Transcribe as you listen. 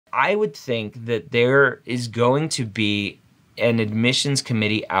I would think that there is going to be an admissions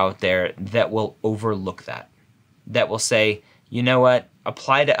committee out there that will overlook that will say, you know what,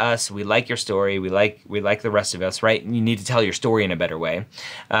 apply to us. We like your story. We like the rest of us, right? You need to tell your story in a better way.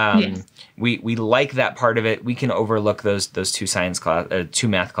 Yes. We like that part of it. We can overlook those two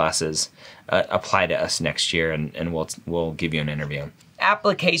math classes. Apply to us next year, and we'll give you an interview.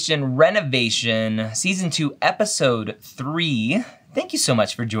 Application Renovation, Season 2, Episode 3. Thank you so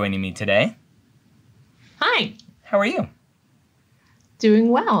much for joining me today. Hi. How are you? Doing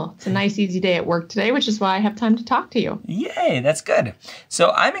well. It's a nice, easy day at work today, which is why I have time to talk to you. Yay, that's good. So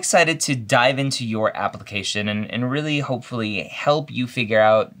I'm excited to dive into your application and really hopefully help you figure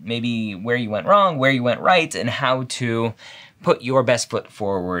out maybe where you went wrong, where you went right, and how to put your best foot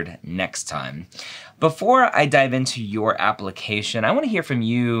forward next time. Before I dive into your application, I want to hear from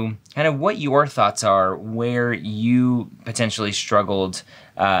you kind of what your thoughts are, where you potentially struggled,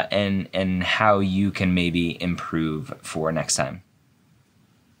 and how you can maybe improve for next time.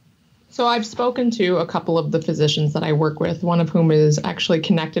 So I've spoken to a couple of the physicians that I work with, one of whom is actually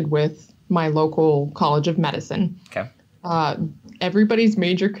connected with my local College of Medicine. Okay. Everybody's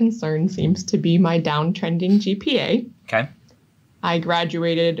major concern seems to be my downtrending GPA. Okay. I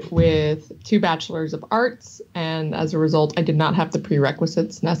graduated with 2 bachelors of arts, and as a result, I did not have the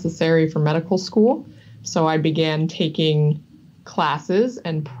prerequisites necessary for medical school. So I began taking classes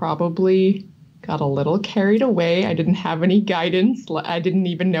and probably got a little carried away. I didn't have any guidance. I didn't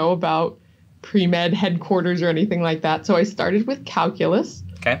even know about pre-med headquarters or anything like that. So I started with calculus,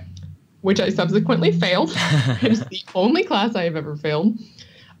 Okay. which I subsequently failed. It is the only class I have ever failed.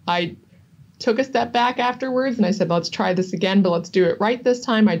 I took a step back afterwards and I said, let's try this again, but let's do it right this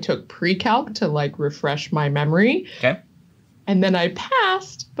time. I took pre-calc to refresh my memory. Okay. And then I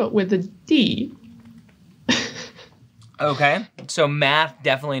passed, but with a D. Okay. So math,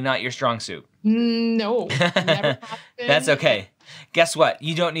 definitely not your strong suit. No, never happened. That's okay. Guess what?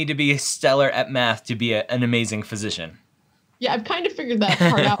 You don't need to be stellar at math to be an amazing physician. Yeah, I've kind of figured that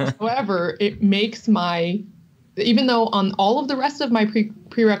part out. However, it makes even though on all of the rest of my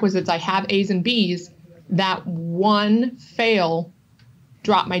prerequisites, I have A's and B's, that one fail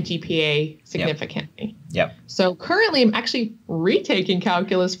dropped my GPA significantly. Yep. So currently I'm actually retaking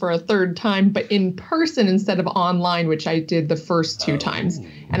calculus for a 3rd time, but in person instead of online, which I did the first 2 times.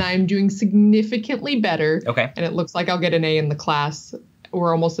 And I'm doing significantly better. Okay. And it looks like I'll get an A in the class.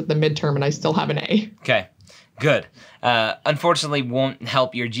 We're almost at the midterm and I still have an A. Okay. Good. Unfortunately, won't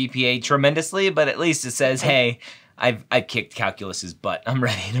help your GPA tremendously, but at least it says, hey, I've kicked calculus's butt. I'm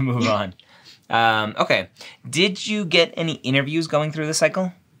ready to move on. Okay. Did you get any interviews going through the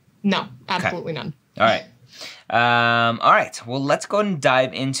cycle? No, absolutely none. All right. All right. Well, let's go ahead and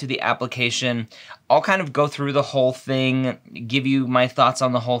dive into the application. I'll kind of go through the whole thing, give you my thoughts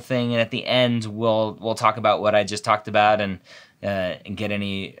on the whole thing, and at the end, we'll talk about what I just talked about and get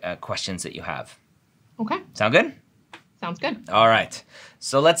any questions that you have. Okay. Sound good? Sounds good. All right.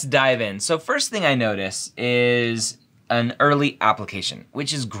 So let's dive in. So first thing I notice is an early application,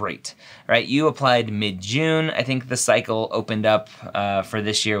 which is great, right? You applied mid-June. I think the cycle opened up for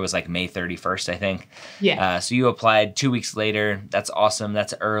this year was like May 31st, I think. Yeah. So you applied 2 weeks later. That's awesome.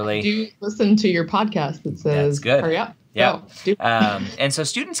 That's early. I do listen to your podcast that says, That's good. hurry up. Yeah. Go. And so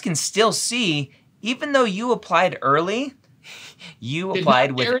students can still see, even though you applied early, you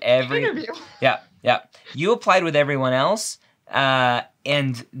applied with interview. Yeah. You applied with everyone else,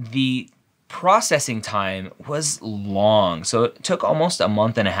 and the processing time was long. So it took almost a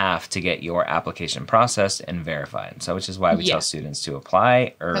month and a half to get your application processed and verified. So which is why we tell students to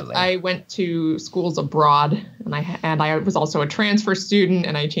apply early. I went to schools abroad, and I was also a transfer student,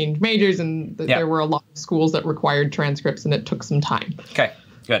 and I changed majors, and there were a lot of schools that required transcripts, and it took some time. Okay,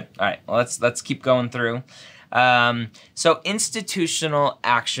 good. All right, well, let's keep going through. So institutional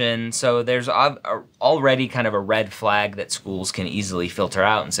action. So there's already kind of a red flag that schools can easily filter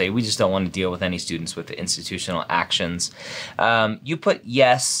out and say, we just don't want to deal with any students with institutional actions. You put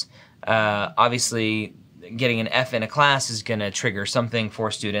yes. Obviously, getting an F in a class is going to trigger something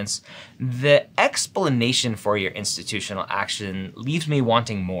for students. The explanation for your institutional action leaves me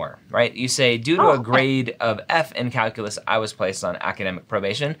wanting more, right? You say, due to a grade of F in calculus, I was placed on academic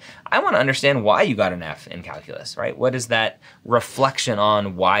probation. I want to understand why you got an F in calculus, right? What is that reflection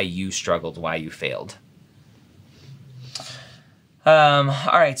on why you struggled, why you failed? All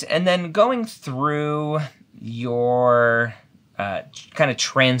right, and then going through your kind of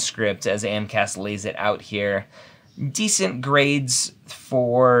transcript as AMCAS lays it out here. Decent grades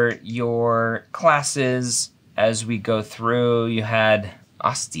for your classes as we go through. You had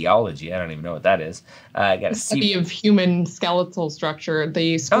osteology. I don't even know what that is. I got a study of human skeletal structure.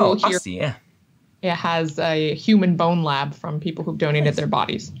 The school here yeah. It has a human bone lab from people who've donated their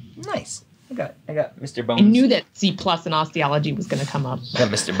bodies. Nice. I got Mr. Bones. I knew that C+ in osteology was going to come up. Got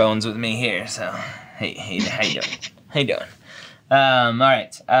Mr. Bones with me here, so hey, how you doing? How you doing? All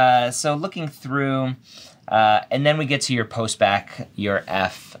right. So looking through, and then we get to your post-bac, your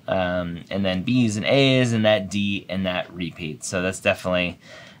F, and then B's and A's, and that D, and that repeat. So that's definitely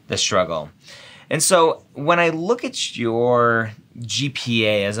the struggle. And so when I look at your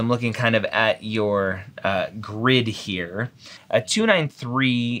GPA, as I'm looking kind of at your grid here, a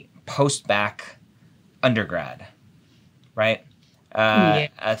 293 post-bac undergrad, right?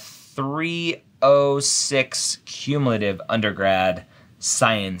 A 306 cumulative undergrad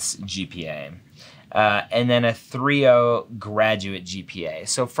science GPA, and then a 3.0 graduate GPA.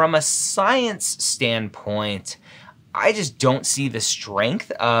 So from a science standpoint, I just don't see the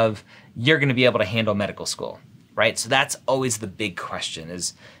strength of you're going to be able to handle medical school, right? So that's always the big question: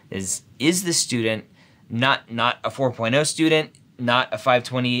 is the student not a 4.0 student, not a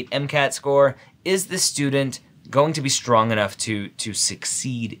 528 MCAT score? Is the student going to be strong enough to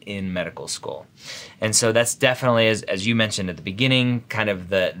succeed in medical school? And so that's definitely, as you mentioned at the beginning, kind of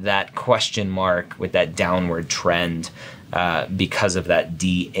that question mark with that downward trend because of that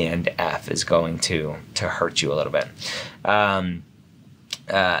D and F is going to hurt you a little bit.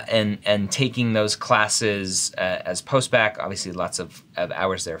 And taking those classes as post-bac, obviously lots of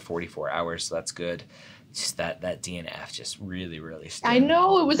hours there, 44 hours, so that's good. Just that D and F just really stung. I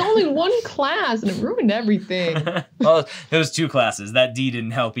know, it was only one class and it ruined everything. Well, it was 2 classes. That D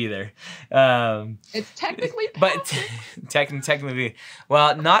didn't help either. It's technically passing. But technically,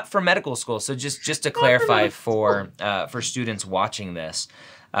 well, not for medical school. So just to clarify for students watching this,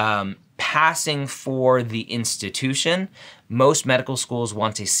 passing for the institution, most medical schools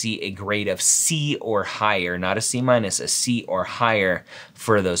want to see a grade of C or higher, not a C-, a C or higher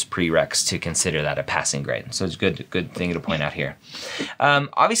for those prereqs to consider that a passing grade. So it's a good thing to point out here.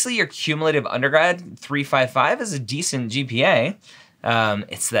 Obviously, your cumulative undergrad 3.55 is a decent GPA.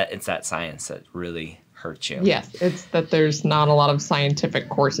 It's that science that really hurts you. Yes, it's that there's not a lot of scientific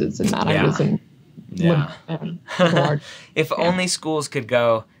courses in that. Yeah. I was in If only schools could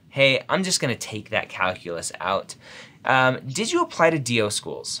go, hey, I'm just going to take that calculus out. Did you apply to DO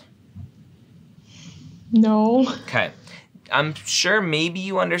schools? No. Okay. I'm sure maybe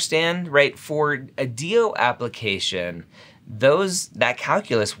you understand, right? For a DO application, that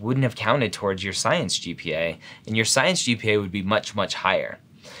calculus wouldn't have counted towards your science GPA, and your science GPA would be much higher.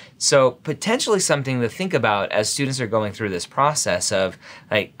 So potentially something to think about as students are going through this process of,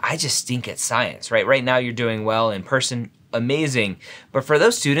 like, I just stink at science, right? Right now you're doing well in person, amazing. But for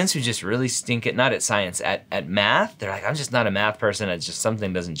those students who just really stink at, not at science, at math, they're like, I'm just not a math person, it's just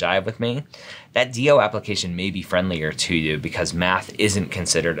something doesn't jive with me. That DO application may be friendlier to you because math isn't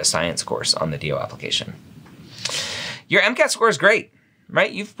considered a science course on the DO application. Your MCAT score is great,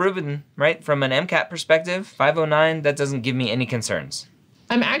 right? You've proven, right, from an MCAT perspective, 509, that doesn't give me any concerns.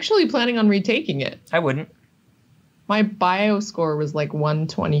 I'm actually planning on retaking it. I wouldn't. My bio score was like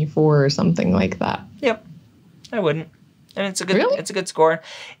 124 or something like that. Yep, I wouldn't. And it's a good, Really? it's a good score.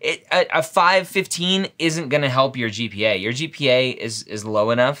 A 515 isn't going to help your GPA. Your GPA is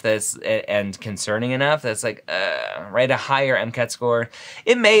low enough and concerning enough that's like, right, a higher MCAT score.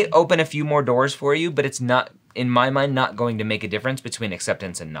 It may open a few more doors for you, but it's not, in my mind, not going to make a difference between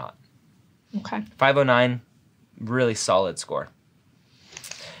acceptance and not. Okay. 509, really solid score.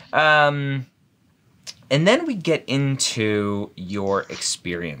 And then we get into your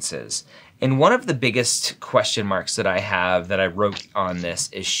experiences. And one of the biggest question marks that I have that I wrote on this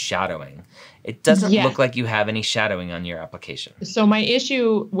is shadowing. It doesn't look like you have any shadowing on your application. So my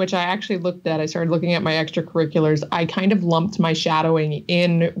issue, which I actually looked at, I started looking at my extracurriculars. I kind of lumped my shadowing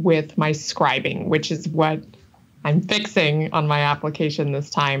in with my scribing, which is what I'm fixing on my application this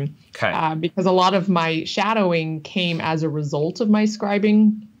time. Okay. Because a lot of my shadowing came as a result of my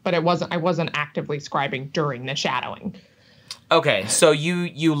scribing, but I wasn't actively scribing during the shadowing. Okay, so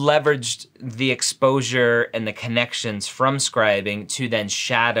you leveraged the exposure and the connections from scribing to then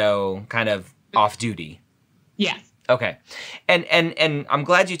shadow kind of off duty. Yes. Okay, and I'm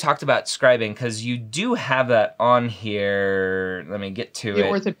glad you talked about scribing because you do have that on here. Let me get to it. The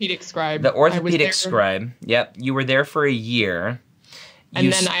orthopedic scribe. The orthopedic scribe. Yep, you were there for a year.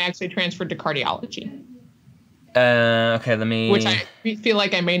 And then I actually transferred to cardiology. Okay, let me... Which I feel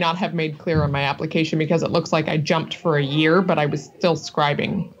like I may not have made clear on my application because it looks like I jumped for a year, but I was still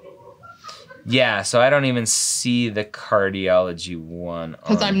scribing. Yeah, so I don't even see the cardiology one.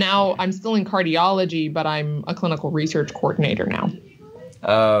 Because I'm still in cardiology, but I'm a clinical research coordinator now.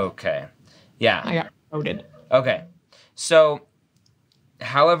 Okay. Yeah. I got promoted. Okay. So,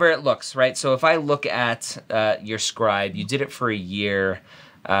 however it looks, right? So if I look at your scribe, you did it for a year.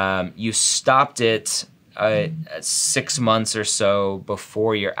 You stopped it 6 months or so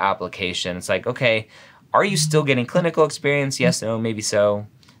before your application. It's like, okay, are you still getting clinical experience? Yes, no, maybe so.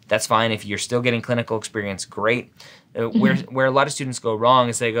 That's fine. If you're still getting clinical experience, great. Where a lot of students go wrong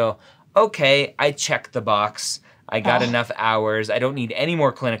is they go, okay, I checked the box. I got enough hours. I don't need any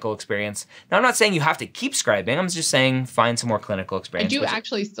more clinical experience. Now, I'm not saying you have to keep scribing. I'm just saying find some more clinical experience. I do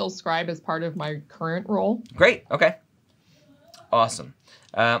actually still scribe as part of my current role. Great. Okay. Awesome.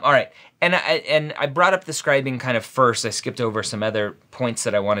 All right. And I brought up the scribing kind of first. I skipped over some other points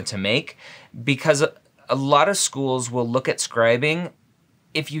that I wanted to make because a lot of schools will look at scribing.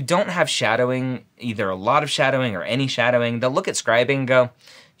 If you don't have shadowing, either a lot of shadowing or any shadowing, they'll look at scribing and go,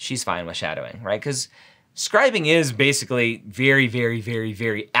 she's fine with shadowing, right? Because scribing is basically very, very, very,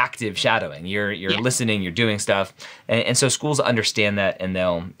 very active shadowing. You're listening, you're doing stuff. And so schools understand that and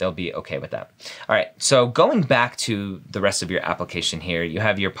they'll be okay with that. All right, so going back to the rest of your application here, you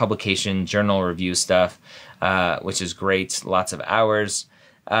have your publication, journal review stuff, which is great, lots of hours.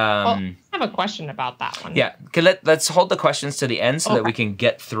 I have a question about that one. Yeah, let's hold the questions to the end so that we can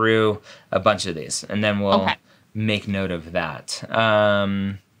get through a bunch of these, and then we'll make note of that.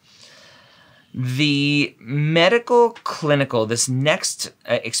 The medical clinical, this next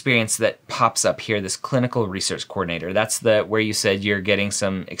experience that pops up here, this clinical research coordinator, that's where you said you're getting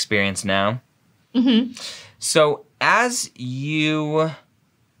some experience now. Mm-hmm. So as you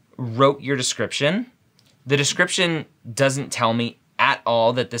wrote your description, the description doesn't tell me at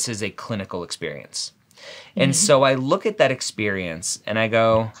all that this is a clinical experience. And so I look at that experience and I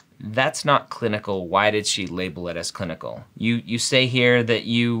go, that's not clinical. Why did she label it as clinical? You say here that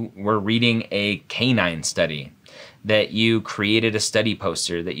you were reading a canine study, that you created a study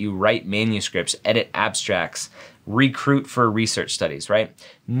poster, that you write manuscripts, edit abstracts, recruit for research studies, right?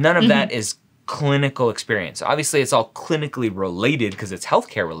 None of that is clinical experience. Obviously, it's all clinically related because it's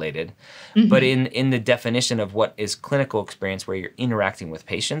healthcare related, but in the definition of what is clinical experience, where you're interacting with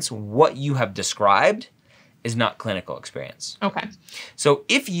patients, what you have described is not clinical experience. Okay. So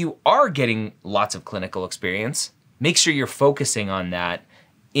if you are getting lots of clinical experience, make sure you're focusing on that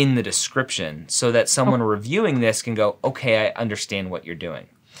in the description so that someone reviewing this can go, okay, I understand what you're doing.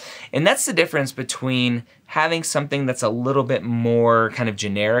 And that's the difference between having something that's a little bit more kind of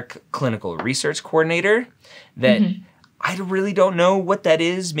generic clinical research coordinator that I really don't know what that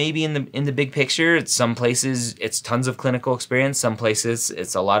is. Maybe in the big picture, it's some places it's tons of clinical experience. Some places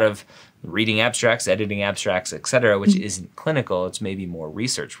it's a lot of reading abstracts, editing abstracts, et cetera, which isn't clinical. It's maybe more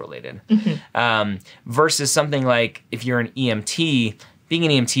research related. Versus something like if you're an EMT, being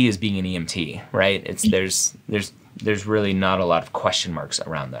an EMT is being an EMT, right? It's there's really not a lot of question marks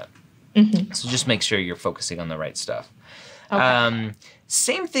around that. So just make sure you're focusing on the right stuff. Okay.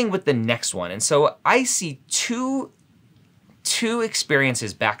 Same thing with the next one. And so I see two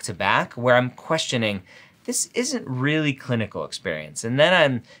experiences back to back where I'm questioning, this isn't really clinical experience. And then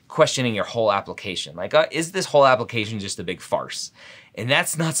I'm questioning your whole application. Like, is this whole application just a big farce? And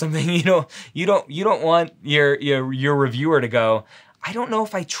that's not something, you don't want your reviewer to go, I don't know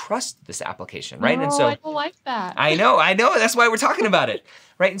if I trust this application, right? No, and so I don't like that. I know. That's why we're talking about it,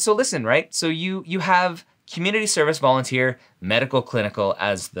 right? And so listen, right? So you have community service volunteer, medical clinical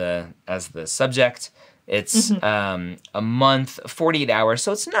as the subject. It's a month, 48 hours.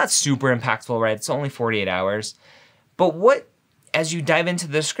 So it's not super impactful, right? It's only 48 hours. But what, as you dive into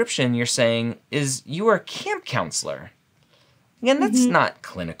the description, you're saying is you are a camp counselor. Again, that's not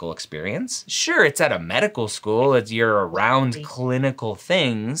clinical experience. Sure, it's at a medical school. You're around clinical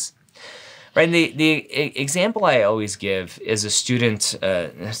things. Right, the example I always give is a student,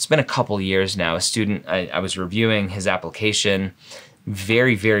 it's been a couple years now, a student, I was reviewing his application,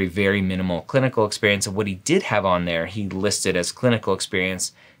 very, very, very minimal clinical experience. And what he did have on there, he listed as clinical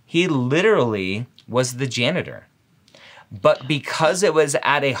experience. He literally was the janitor. But because it was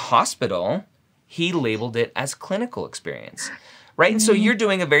at a hospital, he labeled it as clinical experience, right? And so you're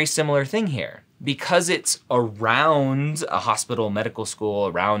doing a very similar thing here. Because it's around a hospital, medical school,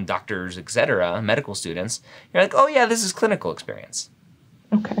 around doctors, et cetera, medical students, you're like, oh yeah, this is clinical experience.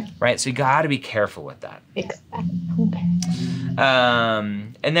 Okay. Right, so you gotta be careful with that. Exactly. Okay.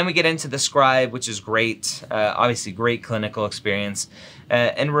 And then we get into the scribe, which is great, obviously great clinical experience.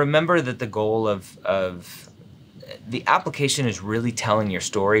 And remember that the goal of the application is really telling your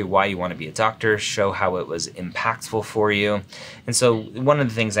story, why you want to be a doctor, show how it was impactful for you. And so one of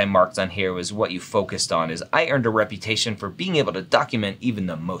the things I marked on here was what you focused on is I earned a reputation for being able to document even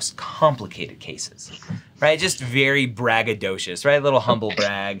the most complicated cases, right? Just very braggadocious, right? A little humble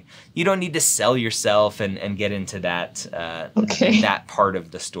brag. You don't need to sell yourself and get into that, that part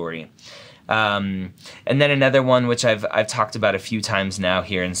of the story. And then another one, which I've talked about a few times now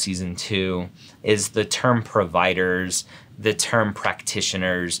here in season 2, is the term providers, the term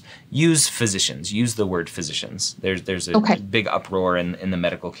practitioners. Use physicians. Use the word physicians. There's a big uproar in the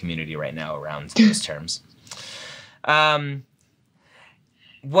medical community right now around those terms.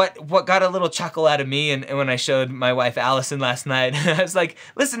 What got a little chuckle out of me, and when I showed my wife Allison last night, I was like,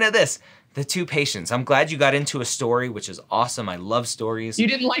 listen to this. The 2 patients. I'm glad you got into a story, which is awesome. I love stories. You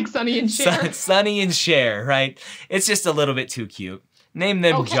didn't like Sonny and Cher. Sonny and Cher, right? It's just a little bit too cute. Name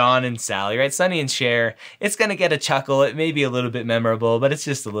them John and Sally, right? Sonny and Cher. It's going to get a chuckle. It may be a little bit memorable, but it's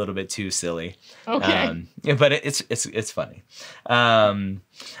just a little bit too silly. Okay. But it's funny. All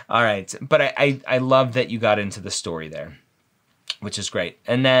right. But I love that you got into the story there, which is great.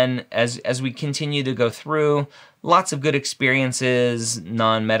 And then as we continue to go through, lots of good experiences,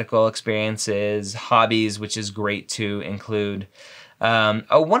 non-medical experiences, hobbies, which is great to include.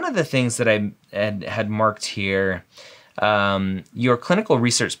 One of the things that I had marked here, your clinical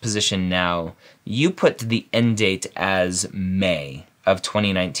research position now, you put the end date as May of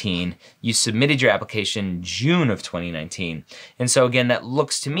 2019. You submitted your application June of 2019. And so again, that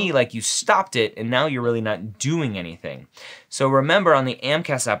looks to me like you stopped it and now you're really not doing anything. So remember on the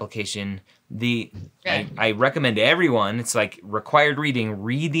AMCAS application, I recommend everyone, it's like required reading,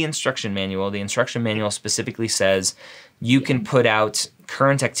 read the instruction manual. The instruction manual specifically says you can put out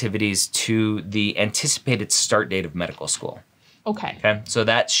current activities to the anticipated start date of medical school. Okay. So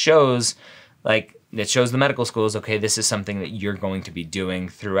that shows the medical schools, okay, this is something that you're going to be doing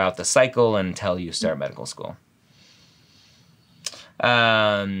throughout the cycle until you start medical school.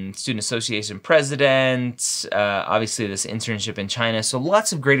 Student Association president, obviously this internship in China. So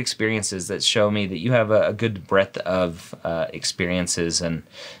lots of great experiences that show me that you have a good breadth of experiences and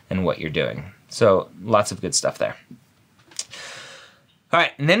what you're doing. So lots of good stuff there. All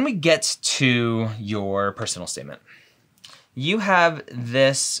right, and then we get to your personal statement. You have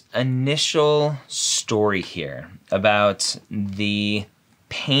this initial story here about the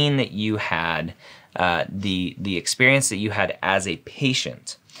pain that you had, the experience that you had as a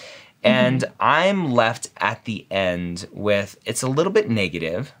patient. And I'm left at the end with, it's a little bit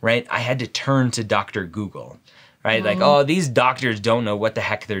negative, right? I had to turn to Dr. Google, right? Like, oh, these doctors don't know what the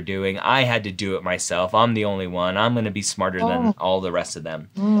heck they're doing. I had to do it myself. I'm the only one. I'm going to be smarter than all the rest of them.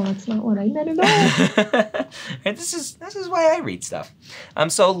 Oh, that's not what I meant at all. And this is why I read stuff.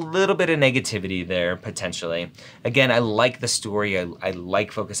 So a little bit of negativity there, potentially. Again, I like the story. I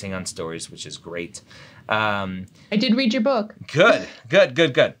like focusing on stories, which is great. I did read your book. Good.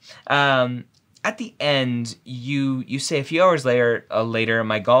 At the end, you say a few hours later,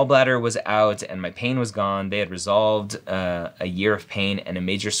 my gallbladder was out and my pain was gone. They had resolved a year of pain and a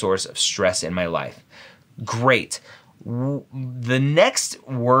major source of stress in my life. Great. The next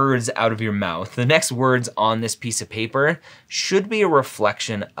words out of your mouth, the next words on this piece of paper should be a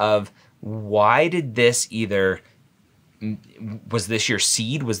reflection of why did this was this your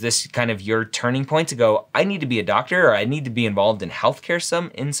seed? Was this kind of your turning point to go, I need to be a doctor or I need to be involved in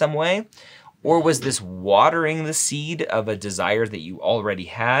healthcare in some way? Or was this watering the seed of a desire that you already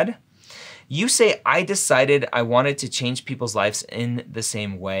had? You say, I decided I wanted to change people's lives in the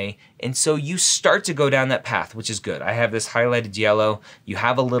same way. And so you start to go down that path, which is good. I have this highlighted yellow. You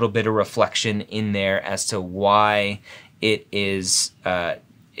have a little bit of reflection in there as to why it is,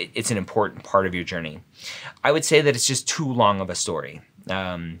 it's an important part of your journey. I would say that it's just too long of a story.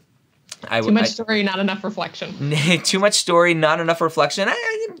 Too much story, not enough reflection. Too much story, not enough reflection.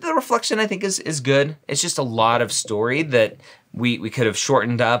 The reflection, I think, is good. It's just a lot of story that we could have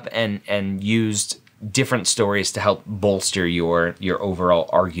shortened up and used different stories to help bolster your overall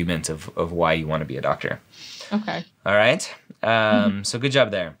argument of why you want to be a doctor. Okay. All right. So good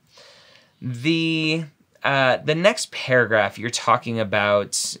job there. The next paragraph, you're talking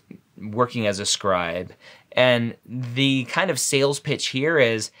about working as a scribe. And the kind of sales pitch here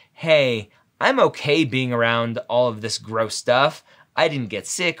is, hey, I'm okay being around all of this gross stuff. I didn't get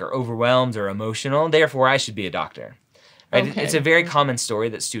sick or overwhelmed or emotional, therefore I should be a doctor. Right? Okay. It's a very common story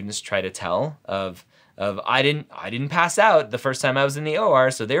that students try to tell of I didn't pass out the first time I was in the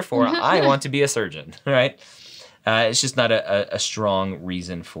OR, so therefore I want to be a surgeon, right? It's just not a strong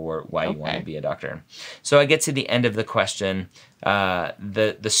reason for why you want to be a doctor. So I get to the end of the question.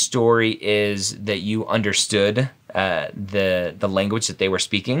 The story is that you understood the language that they were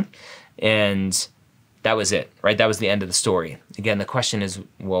speaking, and that was it, right? That was the end of the story. Again, the question is,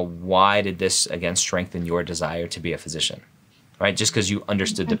 well, why did this, again, strengthen your desire to be a physician, right? Just because you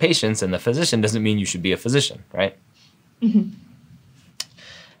understood the patients and the physician doesn't mean you should be a physician, right? Mm-hmm.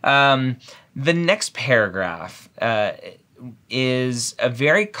 The next paragraph is a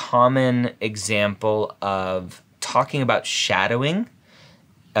very common example of talking about shadowing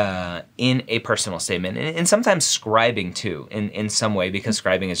in a personal statement, and sometimes scribing too, in some way, because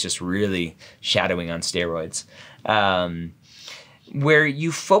scribing is just really shadowing on steroids, where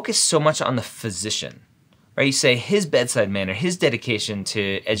you focus so much on the physician, right? You say, his bedside manner, his dedication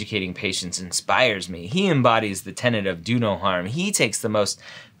to educating patients inspires me. He embodies the tenet of do no harm. He takes the most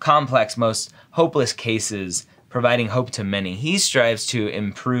complex, most hopeless cases, providing hope to many. He strives to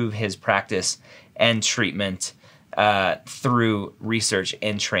improve his practice and treatment through research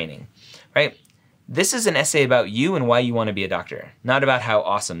and training, right? This is an essay about you and why you want to be a doctor, not about how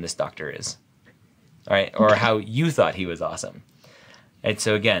awesome this doctor is, all right? Or how you thought he was awesome. And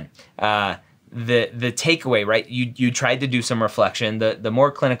so again, the takeaway, right? You tried to do some reflection. The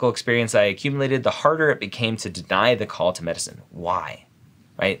more clinical experience I accumulated, the harder it became to deny the call to medicine. Why,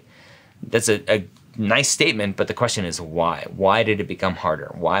 right? That's a nice statement, but the question is why? Why did it become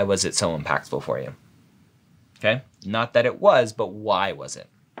harder? Why was it so impactful for you? Okay, not that it was, but why was it?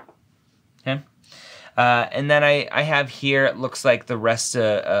 Okay, and then I have here, it looks like the rest,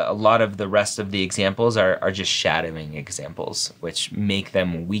 a lot of the rest of the examples are just shadowing examples, which make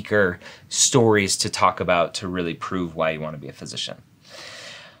them weaker stories to talk about to really prove why you want to be a physician.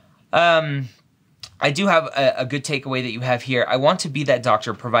 I do have a good takeaway that you have here. I want to be that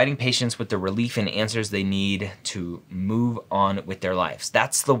doctor providing patients with the relief and answers they need to move on with their lives.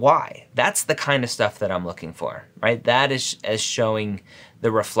 That's the why. That's the kind of stuff that I'm looking for, right? That is as showing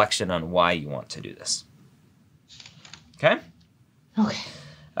the reflection on why you want to do this. Okay?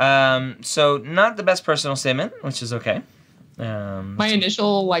 Okay. So not the best personal statement, which is okay. My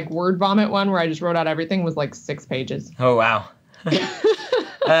initial word vomit one where I just wrote out everything was 6 pages. Oh, wow.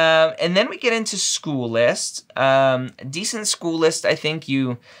 And then we get into school list. Decent school list. I think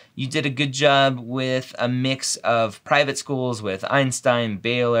you did a good job with a mix of private schools with Einstein,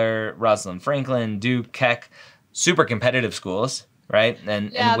 Baylor, Rosalind Franklin, Duke, Keck, super competitive schools, right? And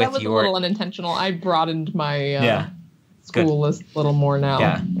with that was a little unintentional. I broadened my school list a little more now.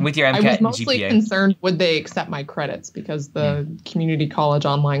 Yeah, with your MCAT and GPA. I was mostly concerned would they accept my credits, because the community college,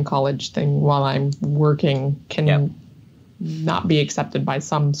 online college thing while I'm working can not be accepted by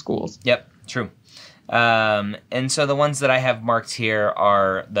some schools. Yep, true. And so the ones that I have marked here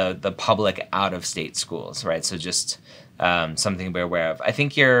are the public out-of-state schools, right? So just something to be aware of. I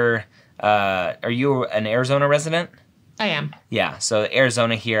think are you an Arizona resident? I am. Yeah, so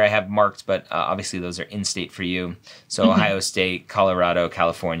Arizona here I have marked, but obviously those are in-state for you. So Ohio State, Colorado,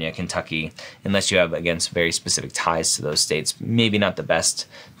 California, Kentucky, unless you have, again, some very specific ties to those states, maybe not the best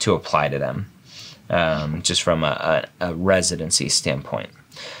to apply to them. Just from a residency standpoint.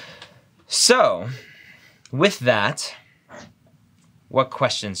 So, with that, what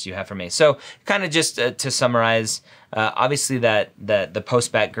questions do you have for me? So, kind of just to summarize, obviously that the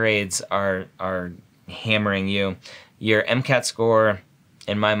post-bac grades are hammering you. Your MCAT score,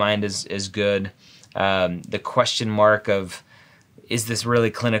 in my mind, is good. The question mark of, is this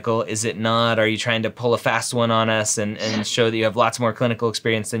really clinical? Is it not? Are you trying to pull a fast one on us and show that you have lots more clinical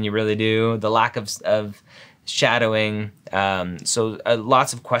experience than you really do? The lack of shadowing. So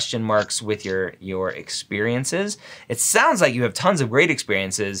lots of question marks with your experiences. It sounds like you have tons of great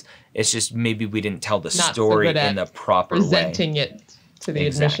experiences. It's just maybe we didn't tell the story in the proper way. Presenting it to the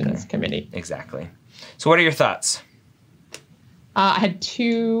admissions committee. Exactly. So what are your thoughts? I had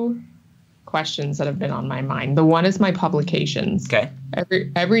 2 questions that have been on my mind. The one is my publications. Okay.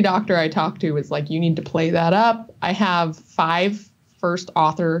 Every doctor I talk to is like, you need to play that up. I have 5 first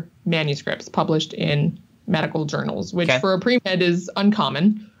author manuscripts published in medical journals, which for a pre-med is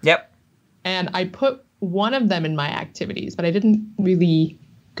uncommon. Yep. And I put one of them in my activities, but I didn't really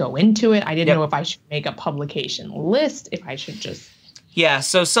go into it. I didn't know if I should make a publication list, if I should just... Yeah,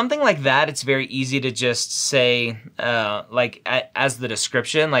 so something like that, it's very easy to just say, as the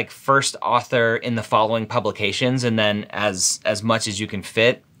description, like first author in the following publications, and then as much as you can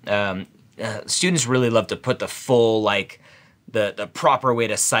fit. Students really love to put the full, the proper way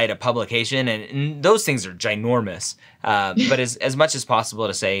to cite a publication, and those things are ginormous. But as much as possible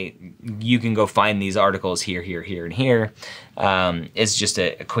to say, you can go find these articles here, here, here, and here, is just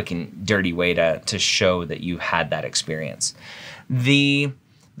a quick and dirty way to show that you had that experience. The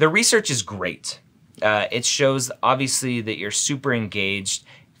research is great. It shows obviously that you're super engaged.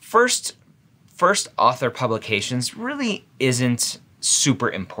 First author publications really isn't super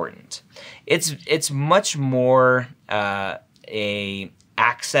important. It's much more a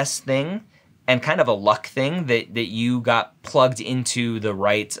access thing and kind of a luck thing that you got plugged into the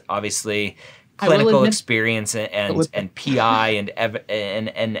right, obviously, clinical experience and PI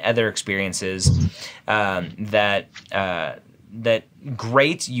and other experiences that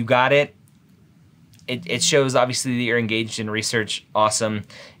great, you got it. It shows obviously that you're engaged in research. Awesome.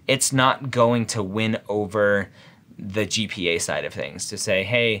 It's not going to win over the GPA side of things to say,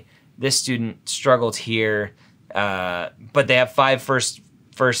 hey, this student struggled here, but they have 5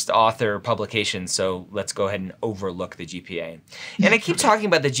 first author publications, so let's go ahead and overlook the GPA. And I keep talking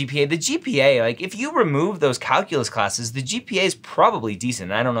about the GPA. The GPA, like if you remove those calculus classes, the GPA is probably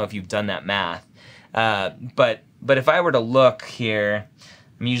decent. I don't know if you've done that math, but if I were to look here,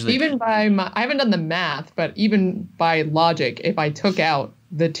 I'm usually I haven't done the math, but even by logic, if I took out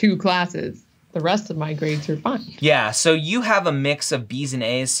the 2 classes, the rest of my grades are fine. Yeah, so you have a mix of B's and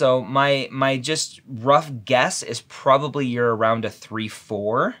A's. So my just rough guess is probably you're around a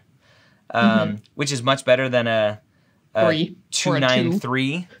 3.4, which is much better than a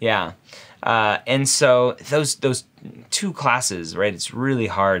 2.93. Yeah, and so those 2 classes, right? It's really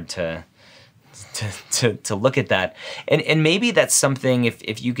hard to look at that, and maybe that's something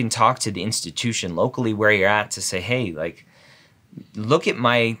if you can talk to the institution locally where you're at to say, hey, like, look at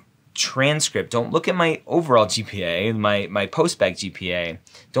my transcript. Don't look at my overall GPA, my post-bac GPA.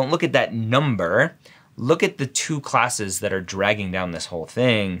 Don't look at that number. Look at the 2 classes that are dragging down this whole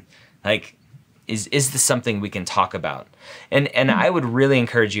thing. Like, is this something we can talk about? And I would really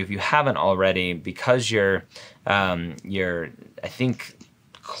encourage you, if you haven't already, because you're I think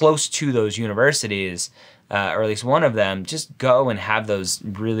close to those universities, or at least one of them, just go and have those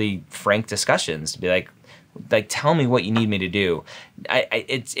really frank discussions to be like, tell me what you need me to do.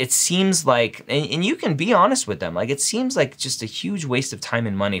 It seems like, and you can be honest with them, like it seems like just a huge waste of time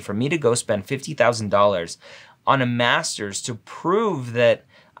and money for me to go spend $50,000 on a master's to prove that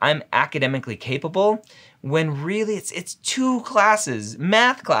I'm academically capable, when really it's 2 classes,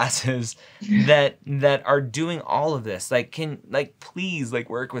 math classes, that are doing all of this. Like, please, like,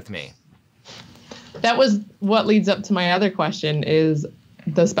 work with me. That was what leads up to my other question is,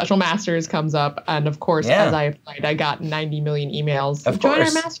 the special master's comes up, and of course, as I applied, I got 90 million emails. Join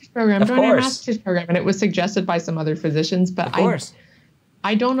our master's program, our master's program. And it was suggested by some other physicians, but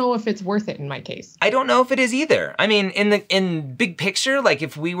I don't know if it's worth it in my case. I don't know if it is either. I mean, in big picture, like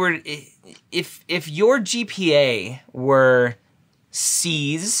if your GPA were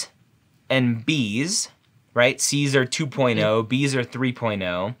C's and B's, right? C's are 2.0, B's are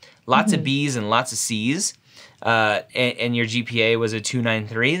 3.0, lots of B's and lots of C's, and your GPA was a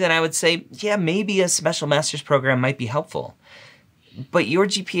 2.93, then I would say, yeah, maybe a special master's program might be helpful. But your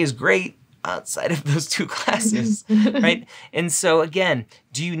GPA is great outside of those 2 classes, right? And so again,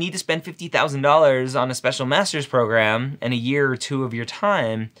 do you need to spend $50,000 on a special master's program and a year or 2 of your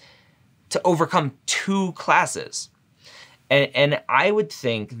time to overcome 2 classes? And I would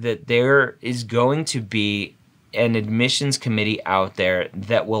think that there is going to be an admissions committee out there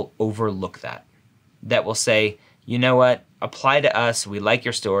that will overlook that will say, you know what, apply to us. We like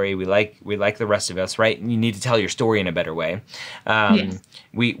your story. We like the rest of us, right? You need to tell your story in a better way. Yes.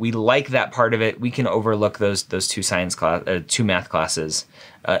 We like that part of it. We can overlook those 2 math classes.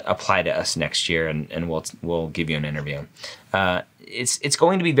 Apply to us next year, and we'll give you an interview. It's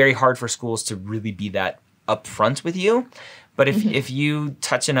going to be very hard for schools to really be that upfront with you. But if you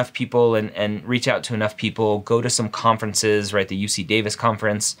touch enough people and reach out to enough people, go to some conferences, right? The UC Davis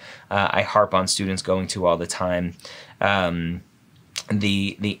conference, I harp on students going to all the time. The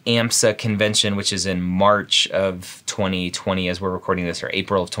AMCAS convention, which is in March of 2020, as we're recording this, or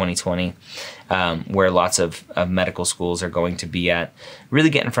April of 2020, where lots of medical schools are going to be at.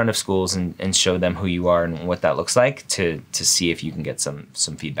 Really get in front of schools and show them who you are and what that looks like to see if you can get some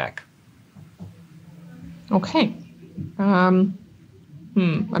feedback. Okay. I'm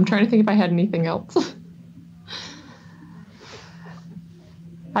trying to think if I had anything else.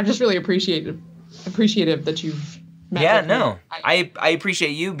 I'm just really appreciative that you've met with me. I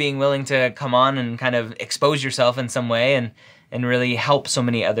appreciate you being willing to come on and kind of expose yourself in some way and really help so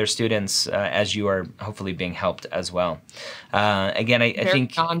many other students as you are hopefully being helped as well. Again, I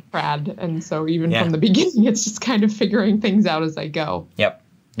think nontrad, and so even from the beginning, it's just kind of figuring things out as I go.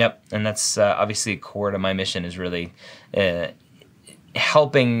 Yep, and that's obviously core to my mission, is really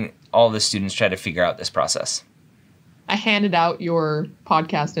helping all the students try to figure out this process. I handed out your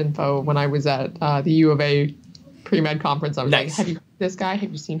podcast info when I was at the U of A pre-med conference. I was like, have you heard this guy?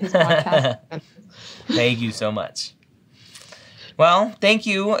 Have you seen his podcast? Thank you so much. Well, thank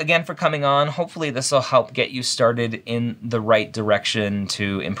you again for coming on. Hopefully this will help get you started in the right direction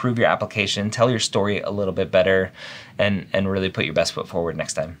to improve your application, tell your story a little bit better, and really put your best foot forward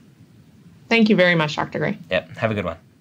next time. Thank you very much, Dr. Gray. Yep, have a good one.